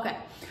 Okay.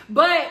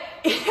 But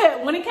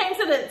when it came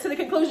to the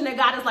conclusion that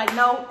God is like,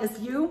 no, it's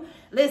you.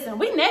 Listen,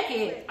 we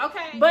naked.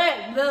 Okay.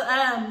 But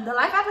the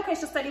Life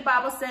Application Study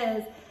Bible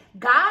says,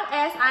 God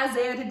asked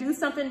Isaiah to do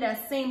something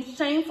that seems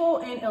shameful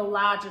and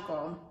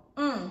illogical.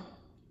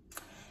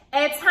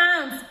 At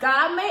times,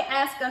 God may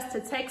ask us to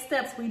take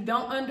steps we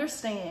don't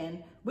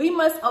understand. We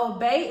must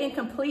obey in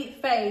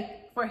complete faith,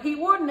 for he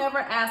will never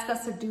ask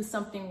us to do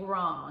something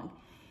wrong.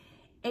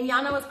 And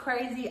y'all know what's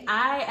crazy?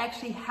 I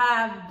actually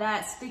have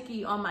that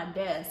sticky on my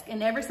desk.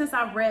 And ever since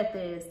I've read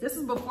this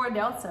is before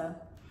Delta,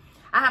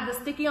 I have the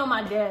sticky on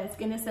my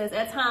desk, and it says,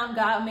 at times,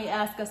 God may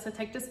ask us to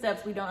take the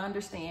steps we don't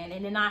understand.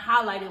 And then I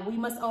highlighted, we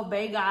must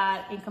obey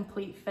God in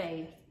complete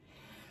faith,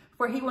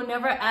 for he will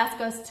never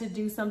ask us to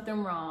do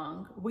something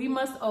wrong. We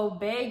must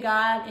obey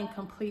God in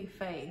complete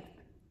faith.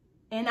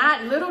 And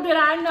little did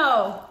I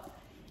know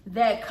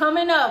that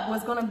coming up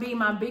was going to be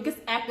my biggest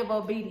act of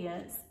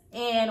obedience.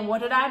 And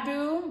what did I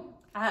do?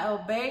 I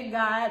obeyed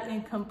God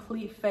in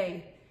complete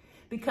faith,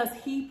 because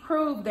he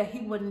proved that he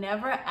would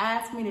never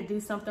ask me to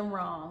do something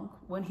wrong.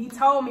 When he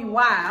told me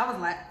why, I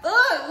was like,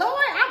 oh, Lord,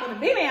 I would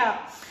have been out.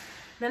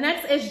 The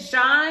next is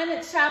John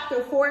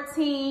chapter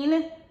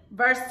 14,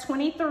 verse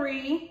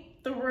 23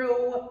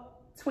 through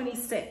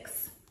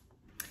 26.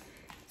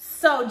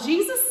 So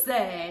Jesus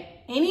said,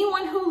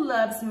 anyone who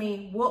loves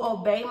me will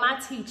obey my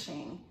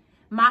teaching.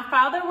 My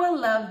Father will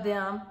love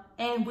them,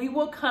 and we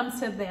will come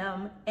to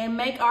them and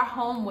make our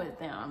home with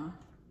them.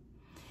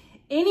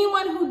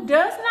 Anyone who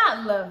does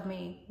not love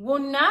me will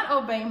not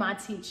obey my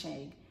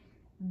teaching.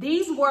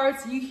 These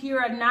words you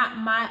hear are not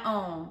my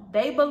own.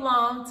 They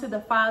belong to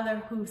the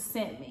Father who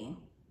sent me.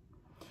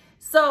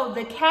 So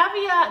the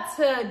caveat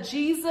to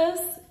Jesus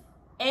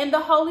and the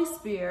Holy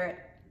Spirit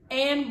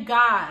and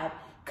God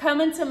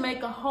coming to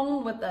make a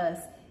home with us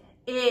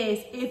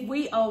is if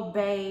we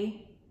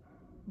obey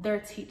their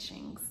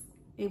teachings,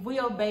 if we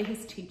obey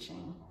his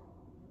teaching.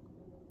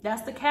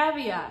 That's the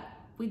caveat.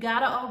 We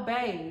gotta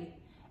obey.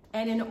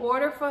 And in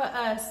order for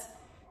us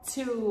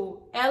to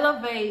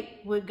elevate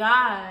with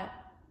God,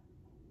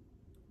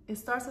 it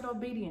starts with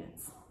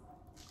obedience.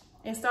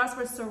 It starts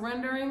with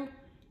surrendering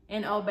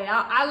and obey.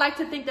 I like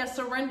to think that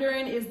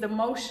surrendering is the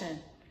motion,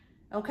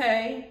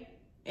 okay?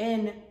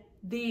 And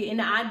the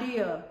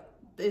idea,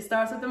 it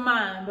starts with the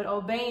mind, but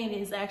obeying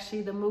is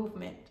actually the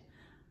movement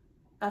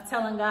of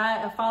telling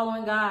God, of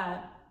following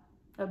God,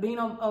 of being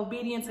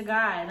obedient to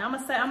God. And I'm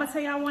gonna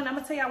tell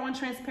y'all one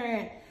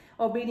transparent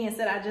obedience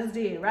that I just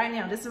did right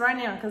now. This is right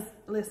now, because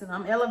listen,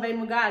 I'm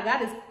elevating with God.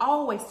 God is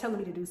always telling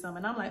me to do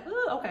something. I'm like,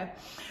 ooh, okay.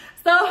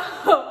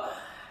 So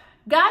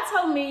God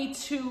told me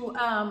to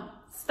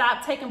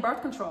stop taking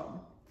birth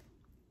control.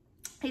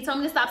 He told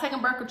me to stop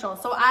taking birth control.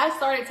 So I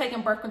started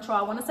taking birth control,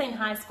 I want to say in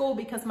high school,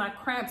 because my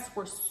cramps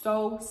were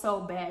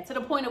so bad, to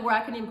the point of where I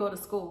couldn't even go to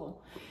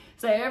school.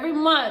 So every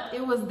month,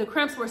 the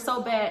cramps were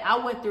so bad.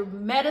 I went through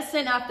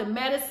medicine after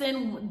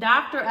medicine,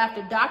 doctor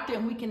after doctor,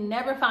 and we can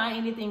never find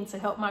anything to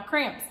help my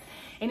cramps.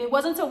 And it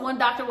wasn't until one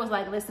doctor was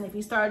like, listen, if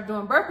you start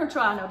doing birth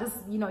control, I know this,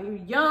 you're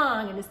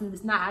young and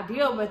it's not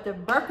ideal, but the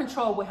birth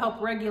control will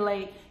help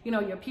regulate,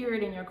 your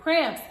period and your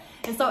cramps.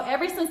 And so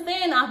ever since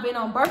then, I've been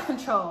on birth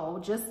control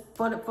just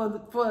for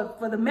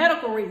the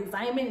medical reasons.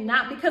 I mean,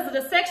 not because of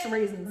the sex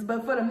reasons,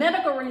 but for the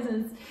medical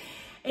reasons.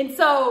 And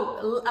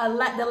so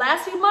the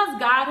last few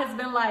months, God has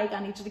been like, I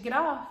need you to get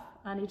off.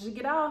 I need you to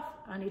get off.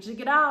 I need you to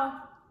get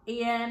off.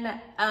 And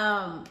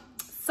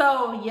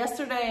so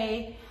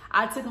yesterday,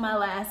 I took my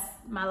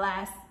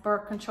last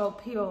birth control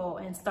pill,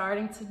 and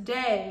starting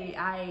today,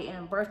 I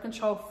am birth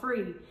control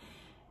free,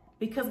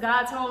 because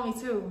God told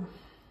me to.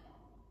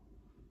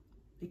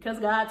 Because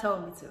God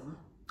told me to.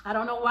 I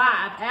don't know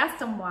why. I've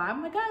asked him why.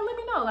 I'm like, God, let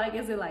me know. Like,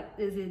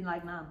 is it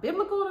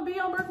non-biblical to be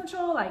on birth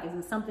control? Like, is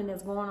it something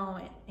that's going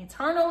on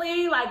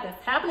internally? Like,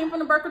 that's happening from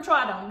the birth control?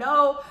 I don't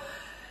know.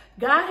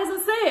 God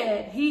hasn't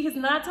said. He has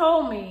not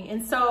told me.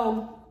 And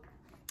so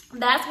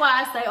that's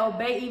why I say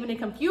obey even in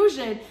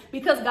confusion,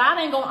 because God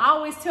ain't going to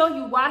always tell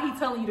you why he's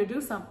telling you to do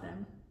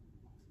something.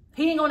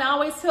 He ain't going to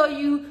always tell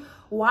you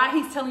why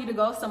he's telling you to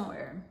go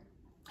somewhere.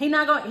 He's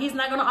not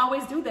going to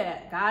always do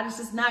that. God is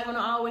just not going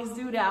to always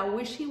do that. I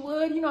wish he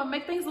would,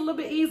 make things a little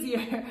bit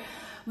easier.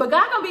 But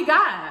God going to be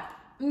God,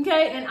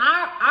 okay? And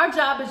our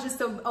job is just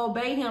to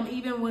obey him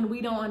even when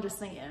we don't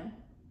understand.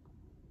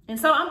 And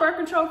so I'm birth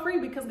control free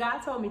because God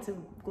told me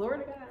to. Glory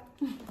to God.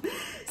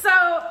 So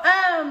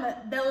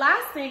the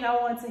last thing I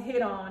want to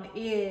hit on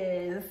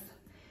is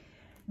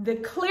the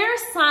clear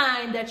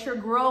sign that you're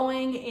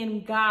growing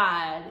in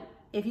God.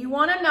 If you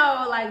want to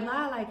know,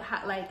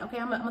 okay,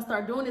 I'm gonna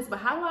start doing this, but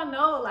how do I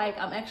know,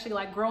 I'm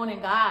actually growing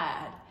in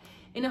God?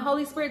 And the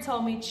Holy Spirit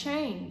told me,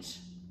 change.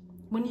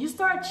 When you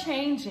start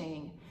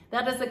changing,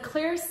 that is a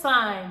clear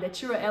sign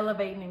that you're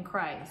elevating in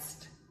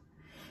Christ.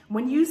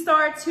 When you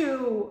start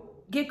to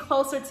get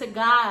closer to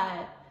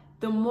God,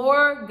 the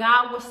more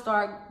God will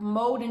start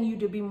molding you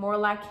to be more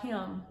like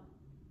him.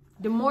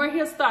 the more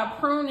he'll start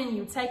pruning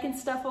you, taking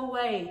stuff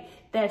away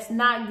that's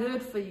not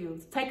good for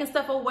you, taking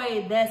stuff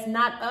away that's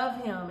not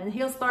of him. And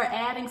he'll start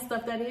adding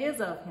stuff that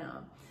is of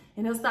him.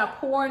 And he'll start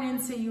pouring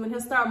into you, and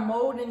he'll start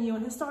molding you,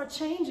 and he'll start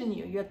changing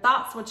you. Your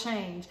thoughts will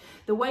change.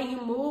 The way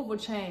you move will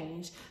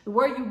change.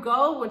 Where you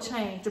go will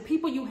change. The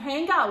people you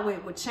hang out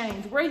with will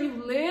change. Where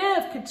you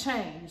live could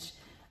change.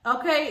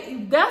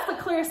 Okay, that's a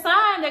clear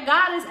sign that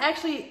God is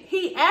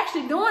he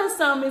actually doing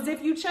something, is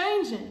if you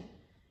changing.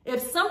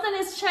 If something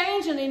is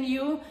changing in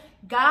you,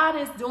 God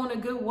is doing a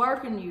good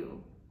work in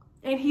you.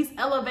 And he's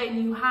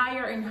elevating you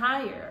higher and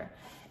higher.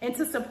 And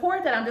to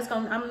support that, I'm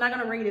not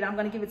going to read it. I'm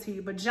going to give it to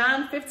you. But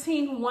John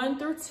 15, 1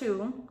 and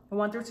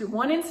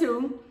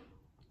 2,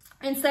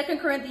 and 2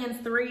 Corinthians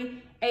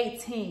 3,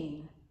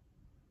 18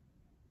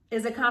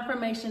 is a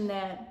confirmation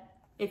that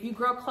if you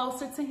grow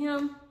closer to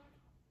him,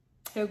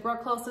 he'll grow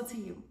closer to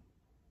you.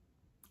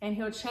 And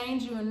he'll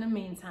change you in the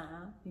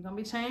meantime. You're going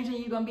to be changing,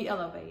 you're going to be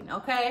elevating,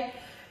 okay?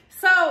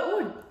 So,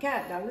 oh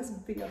God, dog, this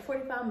video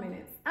 45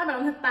 minutes. I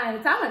don't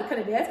find time. I'm gonna cut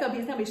it there. It's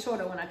gonna be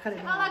shorter when I cut it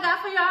down. All I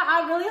got for y'all,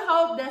 I really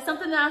hope that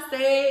something that I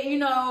said, you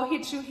know,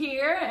 hit you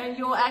here, and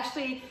you'll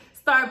actually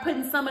start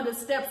putting some of the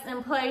steps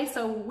in place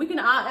so we can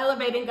all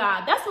elevate in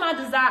God. That's my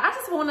desire. I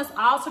just want us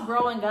all to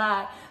grow in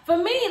God. For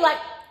me, like,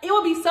 it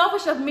would be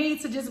selfish of me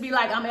to just be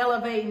like, I'm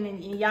elevating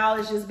and y'all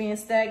is just being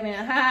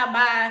stagnant.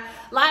 Bye.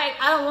 Like,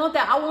 I don't want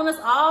that. I want us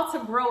all to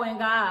grow in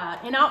God.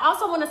 And I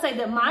also want to say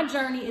that my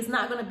journey is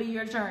not going to be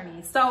your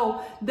journey.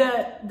 So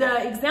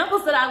the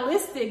examples that I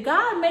listed,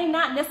 God may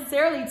not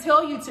necessarily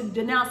tell you to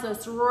denounce a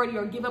sorority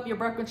or give up your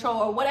birth control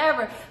or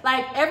whatever.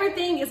 Like,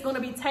 everything is going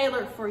to be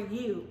tailored for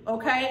you.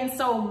 Okay. And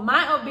so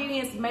my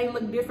obedience may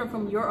look different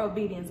from your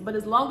obedience, but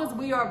as long as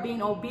we are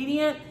being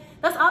obedient,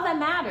 that's all that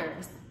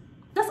matters.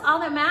 That's all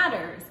that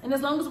matters. And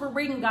as long as we're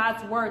reading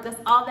God's word, that's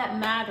all that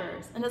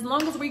matters. And as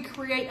long as we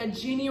create a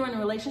genuine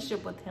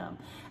relationship with him,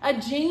 a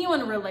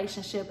genuine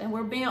relationship, and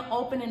we're being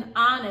open and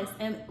honest,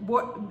 and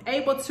we're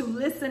able to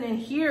listen and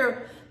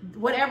hear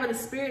whatever the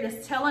Spirit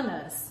is telling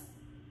us.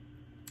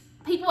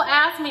 People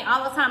ask me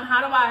all the time,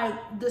 how do I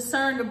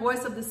discern the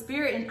voice of the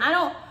Spirit? And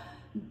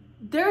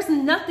there's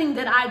nothing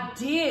that I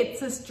did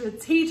to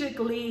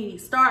strategically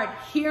start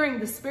hearing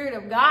the Spirit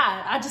of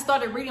God. I just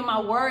started reading my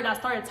word. I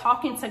started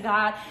talking to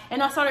God,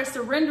 and I started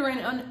surrendering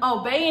and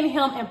obeying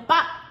him, and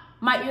pop,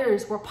 my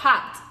ears were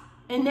popped.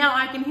 And now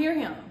I can hear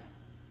him.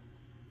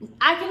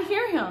 I can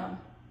hear him.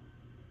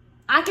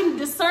 I can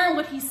discern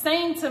what he's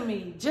saying to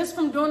me just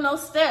from doing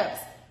those steps.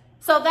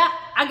 So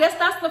I guess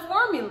that's the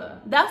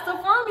formula. That's the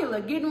formula.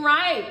 Getting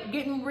right,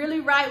 getting really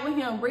right with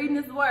him, reading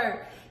his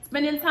word,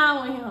 spending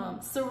time with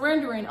him,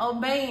 surrendering,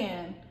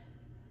 obeying,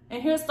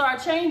 and he'll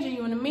start changing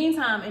you in the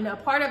meantime. And a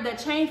part of that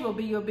change will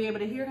be you'll be able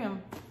to hear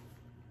him.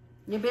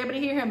 You'll be able to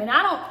hear him. And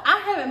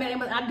I haven't been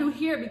able, I do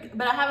hear,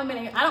 but I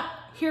don't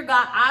hear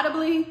God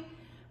audibly,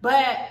 but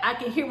I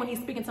can hear when he's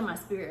speaking to my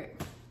spirit.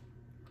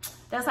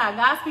 That's how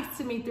God speaks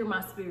to me, through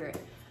my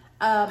spirit.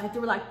 And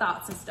through like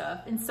thoughts and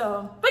stuff. And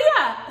so,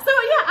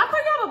 I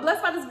pray y'all were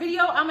blessed by this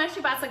video. I'm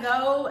actually about to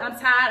go. I'm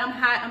tired, I'm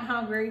hot, I'm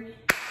hungry.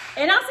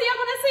 And I'll see y'all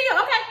when I see you.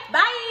 Okay,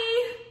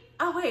 bye.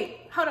 Oh,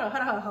 wait. Hold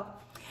on.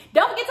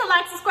 Don't forget to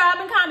like, subscribe,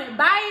 and comment.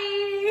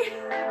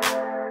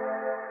 Bye.